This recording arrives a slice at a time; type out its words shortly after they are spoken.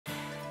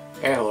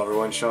And hello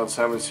everyone, Sean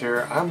Simons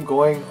here. I'm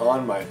going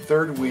on my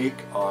third week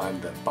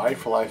on the Bite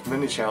for Life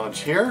mini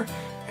challenge here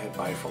at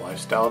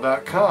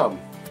biteforlifestyle.com.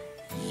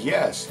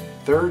 Yes,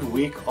 third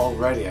week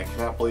already. I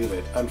cannot believe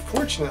it.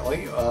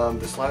 Unfortunately,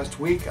 this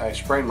last week I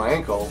sprained my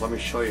ankle. Let me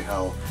show you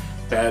how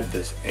bad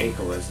this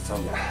ankle is.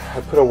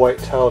 I put a white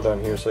towel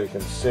down here so you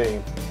can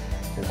see.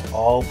 It's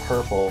all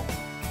purple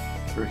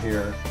through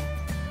here.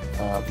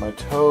 My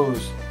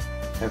toes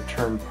have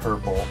turned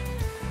purple.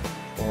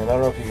 And I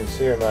don't know if you can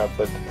see or not,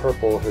 but the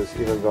purple has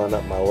even gone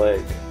up my leg.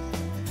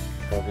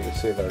 I don't know if you can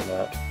see that or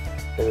not.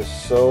 It is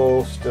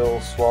so still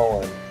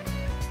swollen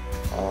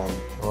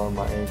around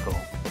my ankle.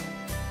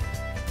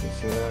 You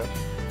see that?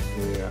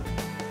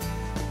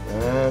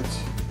 Yeah.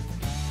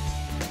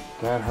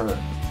 That hurt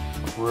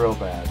real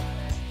bad.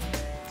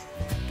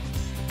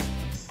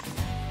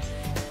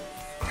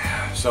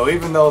 So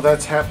even though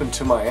that's happened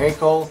to my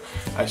ankle,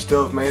 I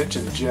still have made it to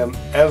the gym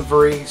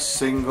every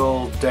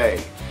single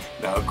day.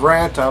 Now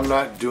grant, I'm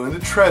not doing the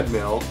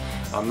treadmill,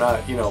 I'm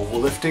not,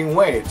 lifting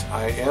weights.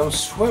 I am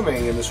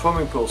swimming in the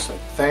swimming pool, so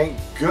thank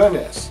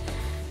goodness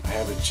I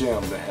have a gym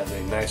that has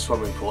a nice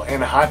swimming pool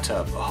and a hot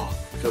tub. Oh,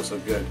 it feels so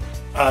good.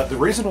 The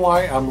reason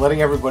why I'm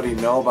letting everybody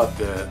know about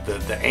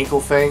the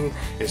ankle thing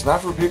is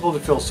not for people to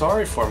feel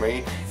sorry for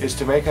me, is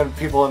to make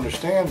people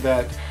understand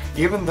that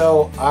even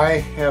though I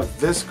have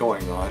this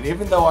going on,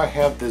 even though I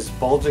have this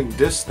bulging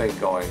disc thing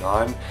going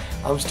on,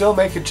 I'm still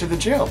making it to the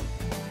gym.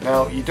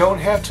 Now, you don't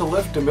have to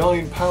lift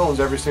 1,000,000 pounds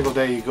every single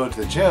day you go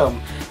to the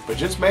gym, but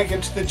just make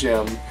it to the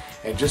gym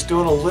and just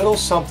doing a little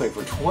something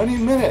for 20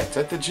 minutes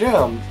at the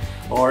gym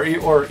or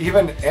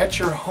even at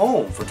your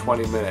home for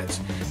 20 minutes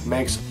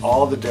makes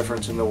all the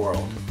difference in the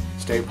world.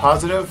 Stay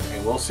positive,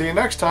 and we'll see you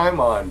next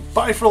time on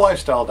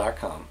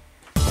biteforlifestyle.com.